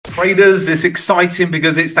Traders, it's exciting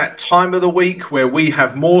because it's that time of the week where we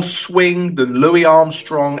have more swing than Louis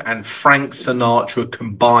Armstrong and Frank Sinatra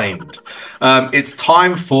combined. It's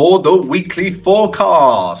time for the weekly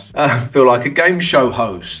forecast. I feel like a game show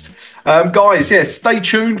host. Guys, yes, stay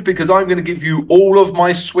tuned because I'm going to give you all of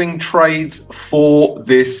my swing trades for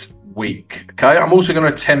this week. Okay, I'm also going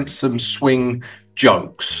to attempt some swing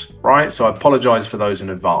jokes, right? So I apologize for those in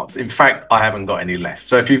advance. In fact, I haven't got any left.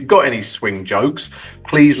 So if you've got any swing jokes,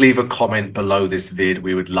 please leave a comment below this vid.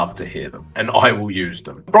 We would love to hear them and I will use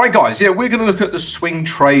them. Right, guys, yeah, we're going to look at the swing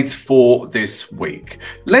trades for this week.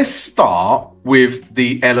 Let's start with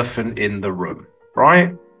the elephant in the room,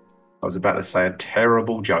 right? I was about to say a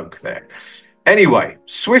terrible joke there. Anyway,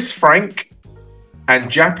 Swiss franc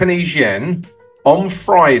and Japanese yen on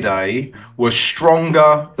Friday was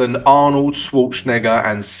stronger than Arnold Schwarzenegger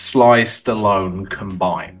and Sly Stallone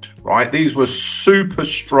combined, right? These were super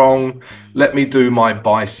strong. Let me do my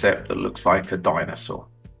bicep that looks like a dinosaur,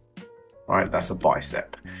 right? That's a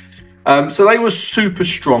bicep. So they were super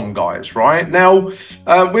strong, guys, right? Now,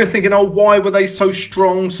 we're thinking, oh, why were they so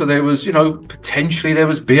strong? So there was, potentially there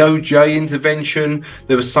was BOJ intervention.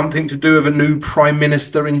 There was something to do with a new prime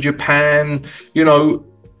minister in Japan,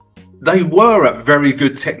 They were at very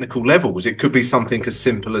good technical levels. It could be something as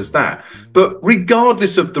simple as that. But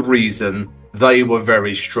regardless of the reason, they were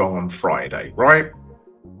very strong on Friday, right?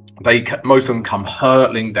 Most of them come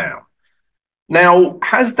hurtling down. Now,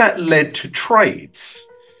 has that led to trades?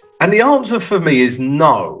 And the answer for me is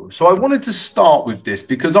no. So I wanted to start with this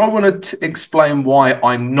because I want to explain why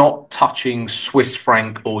I'm not touching Swiss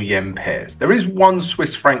franc or yen pairs. There is one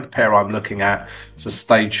Swiss franc pair I'm looking at, so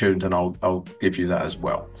stay tuned and I'll give you that as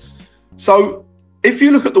well. So if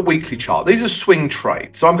you look at the weekly chart, these are swing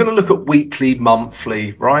trades. So I'm going to look at weekly,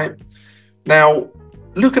 monthly, right? Now,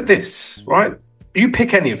 look at this, right? You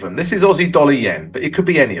pick any of them. This is Aussie dollar yen, but it could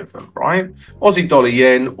be any of them, right? Aussie dollar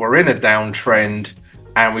yen, we're in a downtrend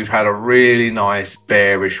and we've had a really nice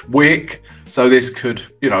bearish wick. So this could,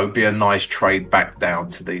 be a nice trade back down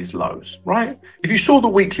to these lows, right? If you saw the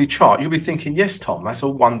weekly chart, you'll be thinking, yes, Tom, that's a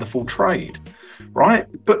wonderful trade, right?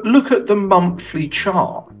 But look at the monthly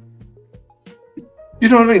chart. You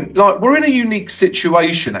know what I mean? Like, we're in a unique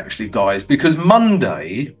situation, actually, guys, because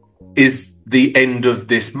Monday is the end of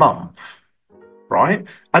this month, right?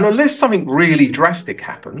 And unless something really drastic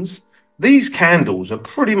happens, these candles are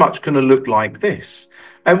pretty much going to look like this.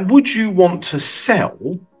 And would you want to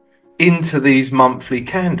sell into these monthly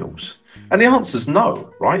candles? And the answer is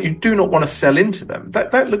no, right? You do not want to sell into them.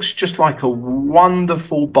 That looks just like a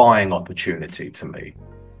wonderful buying opportunity to me,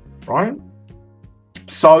 right?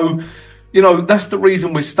 So, that's the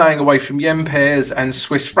reason we're staying away from yen pairs and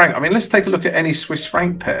Swiss franc. I mean, let's take a look at any Swiss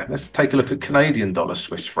franc pair. Let's take a look at Canadian dollar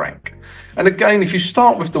Swiss franc. And again, if you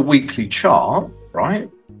start with the weekly chart, right,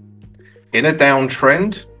 in a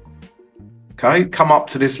downtrend, okay, come up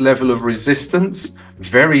to this level of resistance,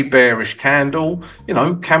 very bearish candle,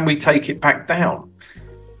 can we take it back down?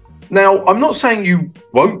 Now, I'm not saying you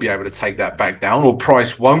won't be able to take that back down or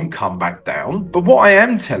price won't come back down, but what I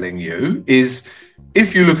am telling you is,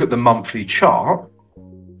 if you look at the monthly chart,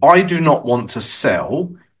 I do not want to sell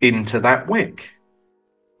into that wick,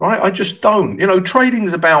 right? I just don't. Trading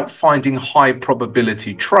is about finding high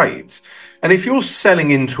probability trades. And if you're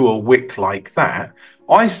selling into a wick like that,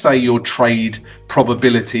 I say your trade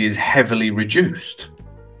probability is heavily reduced.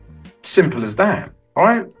 Simple as that,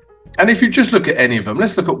 right? And if you just look at any of them,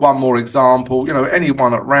 let's look at one more example, any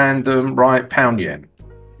one at random, right? Pound yen.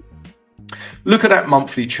 Look at that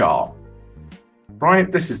monthly chart.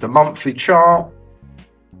 Right, this is the monthly chart.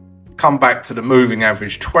 Come back to the moving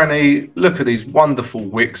average 20. Look at these wonderful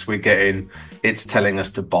wicks we're getting. It's telling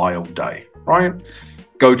us to buy all day, right?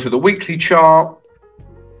 Go to the weekly chart.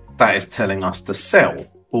 That is telling us to sell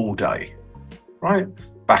all day, right?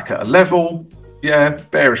 Back at a level, yeah,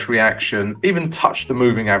 bearish reaction. Even touch the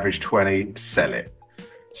moving average 20, sell it.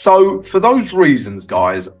 So for those reasons,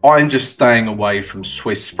 guys, I'm just staying away from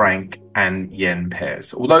Swiss franc and yen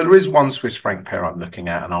pairs. Although there is one Swiss franc pair I'm looking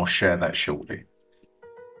at, and I'll share that shortly.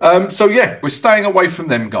 So yeah, we're staying away from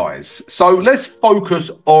them, guys. So let's focus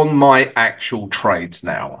on my actual trades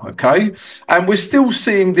now, okay? And we're still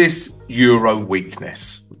seeing this euro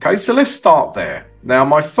weakness, okay? So let's start there. Now,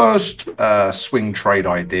 my first swing trade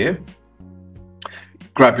idea,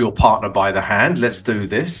 grab your partner by the hand, let's do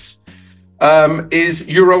this, is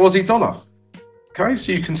Euro Aussie dollar. Okay,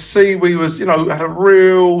 so you can see we was, had a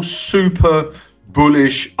real super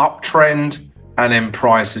bullish uptrend, and then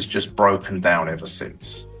price has just broken down ever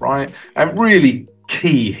since, right? And really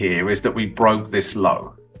key here is that we broke this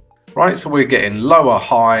low, right? So we're getting lower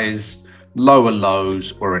highs, lower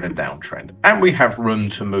lows, we're in a downtrend. And we have room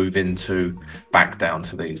to move into back down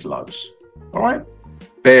to these lows. All right.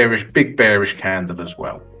 Bearish, big bearish candle as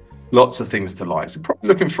well. Lots of things to like. So probably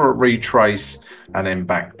looking for a retrace and then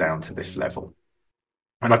back down to this level.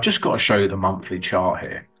 And I've just got to show you the monthly chart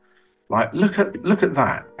here. Like, look at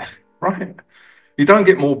that, right? You don't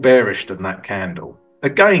get more bearish than that candle.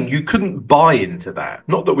 Again, you couldn't buy into that.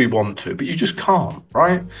 Not that we want to, but you just can't,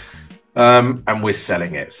 right? And we're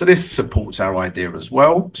selling it. So this supports our idea as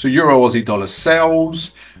well. So Euro Aussie dollar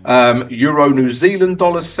sells, Euro New Zealand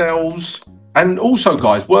dollar sells. And also,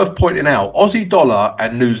 guys, worth pointing out, Aussie dollar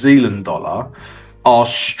and New Zealand dollar are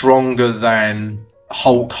stronger than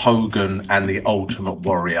Hulk Hogan and the Ultimate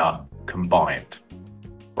Warrior combined,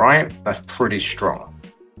 right? That's pretty strong.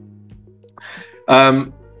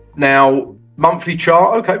 Now, monthly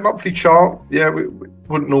chart. Okay, monthly chart. Yeah, we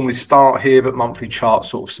wouldn't normally start here, but monthly chart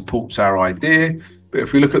sort of supports our idea. But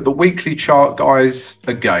if we look at the weekly chart, guys,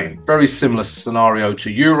 again, very similar scenario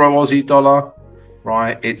to Euro Aussie dollar,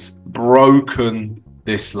 right? It's broken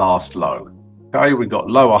this last low. Okay, we got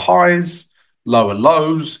lower highs, lower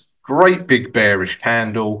lows, great big bearish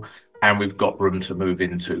candle, and we've got room to move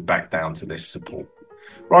into back down to this support.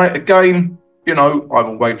 Right, again, you know, I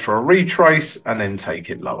will wait for a retrace and then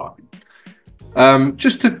take it lower.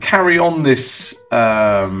 Just to carry on this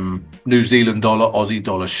New Zealand dollar, Aussie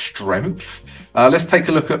dollar strength, let's take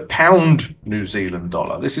a look at pound New Zealand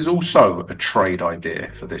dollar. This is also a trade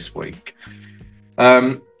idea for this week.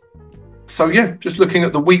 So yeah, just looking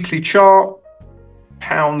at the weekly chart,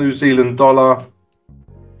 pound New Zealand dollar,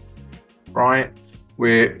 right?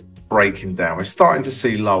 We're breaking down. We're starting to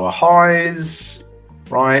see lower highs,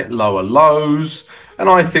 right? Lower lows. And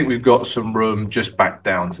I think we've got some room just back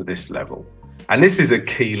down to this level. And this is a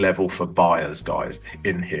key level for buyers, guys,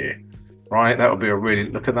 in here, right? That would be a really,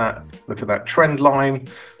 look at that trend line.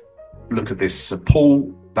 Look at this support.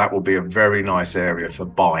 That will be a very nice area for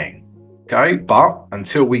buying. Okay, but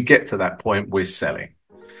until we get to that point, we're selling.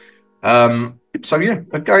 So yeah,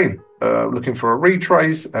 again, looking for a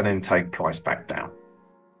retrace and then take price back down.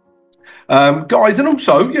 Guys, and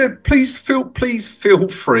also, yeah, please feel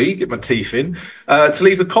free, get my teeth in, to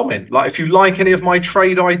leave a comment. Like, if you like any of my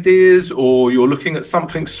trade ideas or you're looking at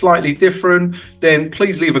something slightly different, then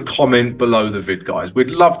please leave a comment below the vid, guys. We'd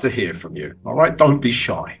love to hear from you. All right, don't be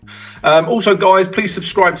shy. Also, guys, please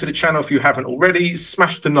subscribe to the channel if you haven't already.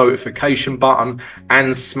 Smash the notification button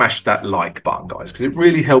and smash that like button, guys, because it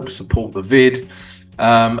really helps support the vid.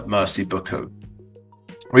 Merci beaucoup.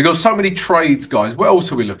 We got so many trades, guys. What else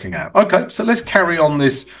are we looking at? Okay, so let's carry on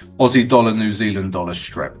this Aussie dollar, New Zealand dollar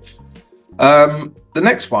strength. The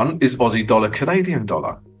next one is Aussie dollar, Canadian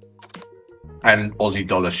dollar. And Aussie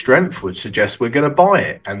dollar strength would suggest we're going to buy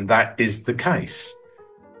it. And that is the case.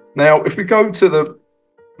 Now, if we go to the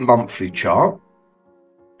monthly chart,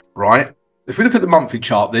 right? If we look at the monthly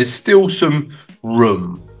chart, there's still some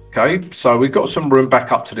room. Okay, so we've got some room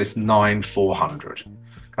back up to this 9,400.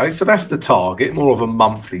 Okay, so that's the target, more of a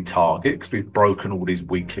monthly target because we've broken all these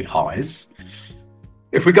weekly highs.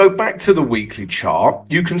 If we go back to the weekly chart,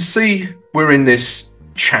 you can see we're in this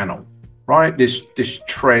channel, right? This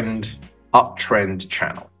trend, uptrend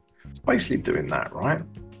channel. It's basically doing that, right?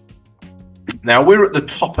 Now we're at the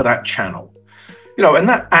top of that channel, you know, and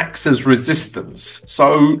that acts as resistance.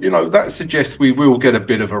 So, you know, that suggests we will get a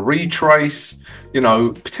bit of a retrace, you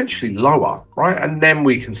know, potentially lower, right? And then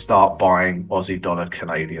we can start buying Aussie dollar,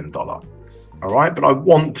 Canadian dollar. All right, but I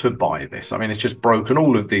want to buy this. I mean, it's just broken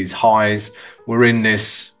all of these highs. We're in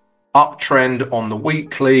this uptrend on the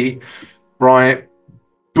weekly, right?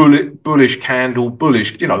 Bullish candle,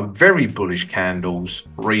 bullish, you know, very bullish candles,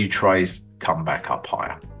 retrace, come back up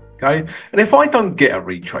higher. Okay, and if I don't get a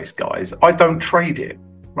retrace, guys, I don't trade it,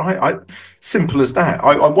 right? Simple as that.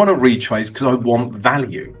 I want a retrace because I want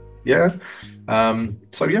value. Yeah.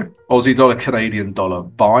 So yeah, Aussie dollar, Canadian dollar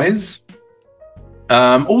buys.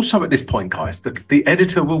 Also at this point, guys, the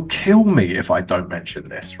editor will kill me if I don't mention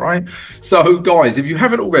this, right? So guys, if you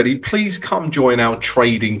haven't already, please come join our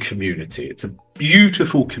trading community. It's a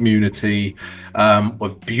beautiful community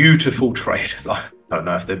with beautiful traders. I don't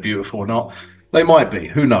know if they're beautiful or not. They might be,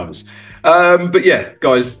 who knows? But yeah,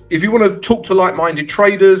 guys, if you want to talk to like-minded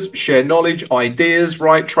traders, share knowledge, ideas,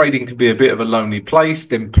 right? Trading can be a bit of a lonely place,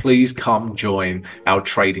 then please come join our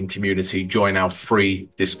trading community, join our free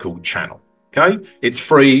Discord channel, okay? It's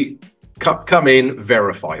free, come in,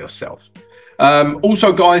 verify yourself.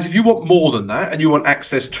 Also, guys, if you want more than that and you want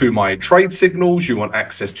access to my trade signals, you want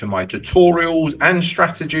access to my tutorials and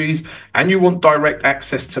strategies, and you want direct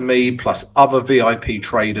access to me plus other VIP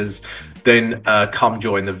traders, then come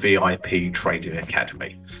join the VIP Trading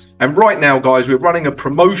Academy. And right now, guys, we're running a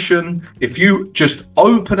promotion. If you just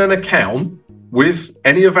open an account with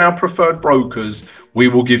any of our preferred brokers, we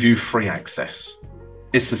will give you free access.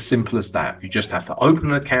 It's as simple as that. You just have to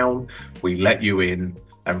open an account, we let you in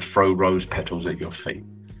and throw rose petals at your feet.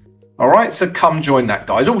 All right, so come join that,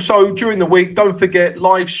 guys. Also, during the week, don't forget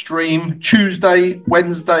live stream Tuesday,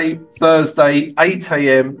 Wednesday, Thursday, 8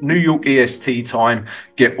 a.m. New York EST time.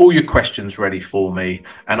 Get all your questions ready for me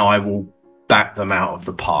and I will bat them out of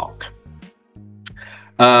the park.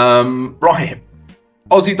 Right.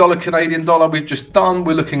 Aussie dollar, Canadian dollar, we've just done.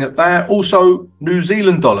 We're looking at that. Also, New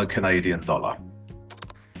Zealand dollar, Canadian dollar.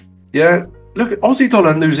 Yeah, look at Aussie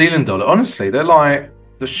dollar and New Zealand dollar. Honestly, they're like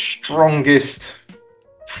the strongest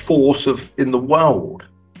force in the world.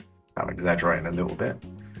 I'm exaggerating a little bit.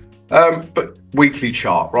 But weekly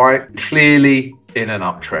chart, right? Clearly in an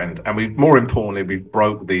uptrend. And more importantly, we've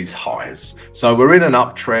broke these highs. So we're in an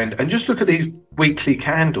uptrend. And just look at these weekly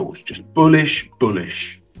candles. Just bullish,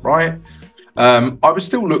 bullish, right? I would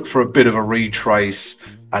still look for a bit of a retrace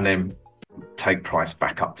and then take price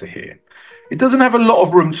back up to here. It doesn't have a lot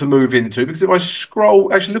of room to move into because if I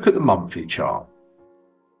scroll, actually look at the monthly chart,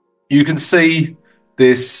 you can see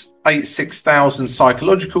this 86,000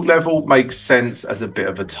 psychological level makes sense as a bit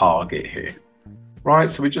of a target here, right?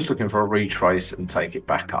 So we're just looking for a retrace and take it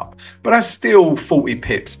back up. But that's still 40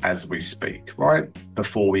 pips as we speak, right?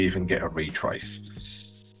 Before we even get a retrace.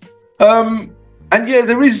 And yeah,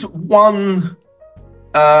 there is one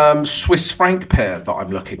Swiss franc pair that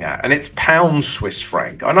I'm looking at, and it's pound Swiss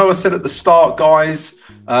franc. I know I said at the start, guys,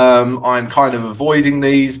 I'm kind of avoiding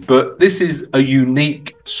these, but this is a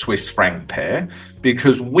unique Swiss franc pair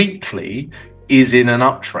because weekly is in an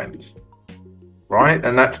uptrend, right?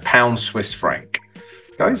 And that's pound Swiss franc.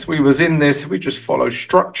 Okay, so we was in this, if we just follow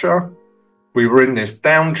structure, we were in this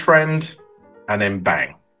downtrend and then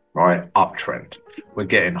bang, right? Uptrend. We're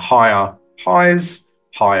getting higher highs,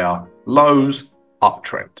 higher lows,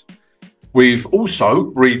 uptrend. We've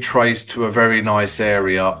also retraced to a very nice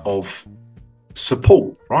area of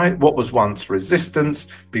support, right? What was once resistance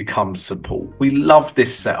becomes support. We love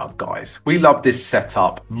this setup, guys. We love this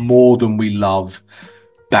setup more than we love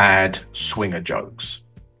bad swinger jokes,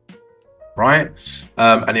 right?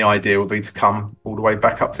 And the idea would be to come all the way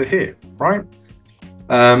back up to here, right?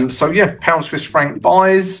 So yeah, pound Swiss franc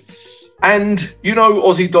buys. And, you know,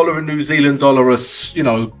 Aussie dollar and New Zealand dollar are, you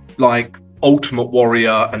know, like Ultimate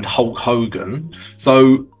Warrior and Hulk Hogan.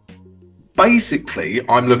 So basically,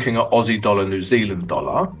 I'm looking at Aussie dollar, New Zealand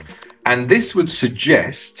dollar. And this would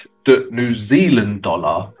suggest that New Zealand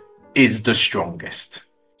dollar is the strongest.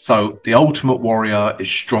 So the Ultimate Warrior is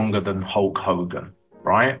stronger than Hulk Hogan,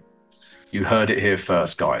 right? You heard it here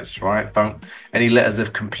first, guys, right? Don't any letters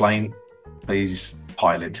of complaint, please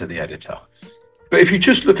pile it to the editor. But if you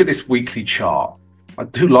just look at this weekly chart, I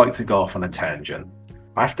do like to go off on a tangent.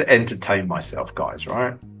 I have to entertain myself, guys,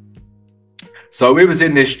 right? So we was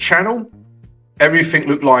in this channel. Everything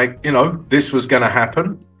looked like, you know, this was going to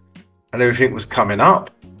happen. And everything was coming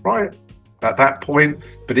up, right? At that point.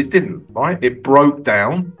 But it didn't, right? It broke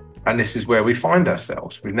down. And this is where we find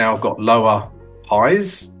ourselves. We've now got lower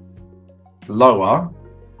highs, lower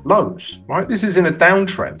lows, right? This is in a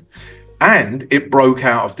downtrend. And it broke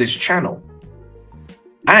out of this channel.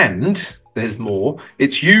 And there's more.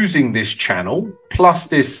 It's using this channel plus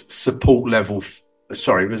this support level,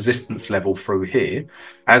 sorry, resistance level through here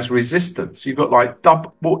as resistance. You've got like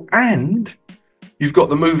double, and you've got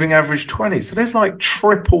the moving average 20. So there's like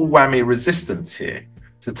triple whammy resistance here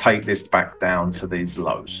to take this back down to these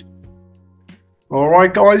lows. All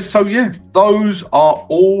right, guys. So yeah, those are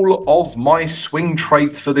all of my swing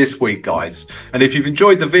trades for this week, guys. And if you've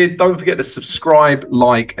enjoyed the vid, don't forget to subscribe,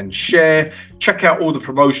 like, and share. Check out all the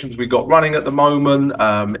promotions we got running at the moment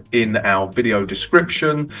in our video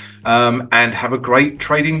description. And have a great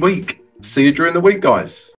trading week. See you during the week, guys.